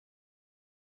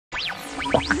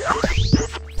My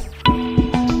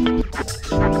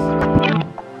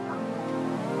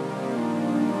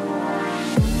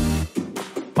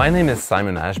name is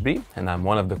Simon Ashby, and I'm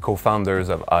one of the co-founders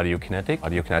of Audiokinetic.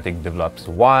 Audiokinetic develops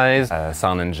Wise, a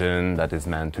sound engine that is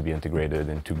meant to be integrated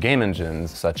into game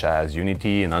engines such as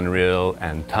Unity and Unreal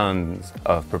and tons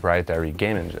of proprietary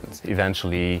game engines.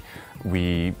 Eventually,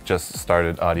 we just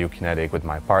started Audiokinetic with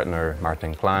my partner,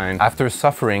 Martin Klein. After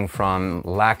suffering from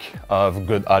lack of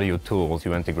good audio tools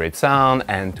to integrate sound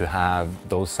and to have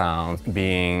those sounds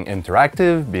being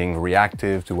interactive, being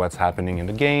reactive to what's happening in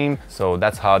the game. So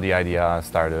that's how the idea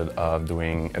started of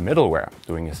doing a middleware,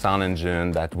 doing a sound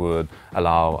engine that would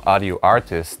allow audio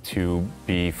artists to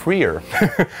be freer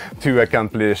to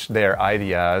accomplish their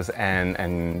ideas and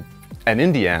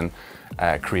in the end,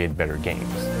 create better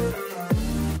games.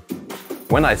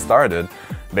 When I started,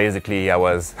 basically I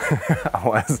was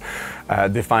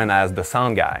defined as the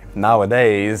sound guy.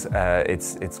 Nowadays,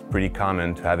 it's pretty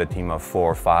common to have a team of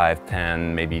 4, 5,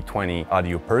 10, maybe 20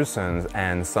 audio persons,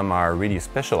 and some are really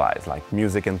specialized, like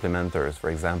music implementers,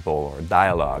 for example, or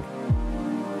dialogue.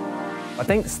 I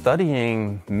think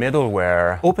studying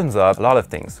middleware opens up a lot of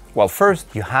things. Well, first,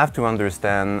 you have to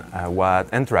understand what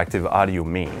interactive audio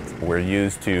means. We're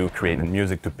used to creating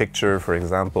music to picture, for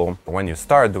example. When you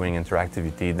start doing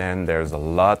interactivity, then there's a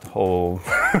lot whole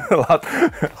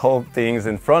things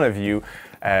in front of you.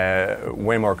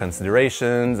 Way more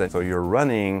considerations, and so you're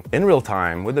running in real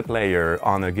time with the player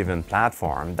on a given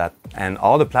platform and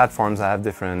all the platforms have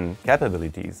different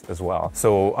capabilities as well.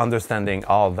 So understanding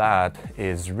all that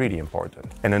is really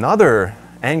important. And another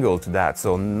angle to that,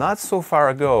 so not so far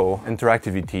ago,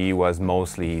 interactivity was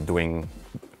mostly doing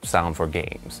sound for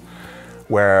games.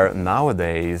 Where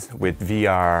nowadays, with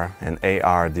VR and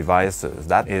AR devices,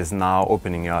 that is now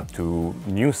opening up to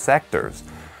new sectors.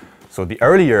 So the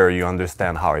earlier you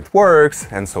understand how it works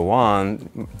and so on,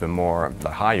 the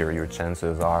higher your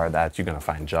chances are that you're going to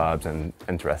find jobs and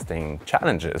interesting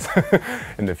challenges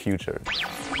in the future.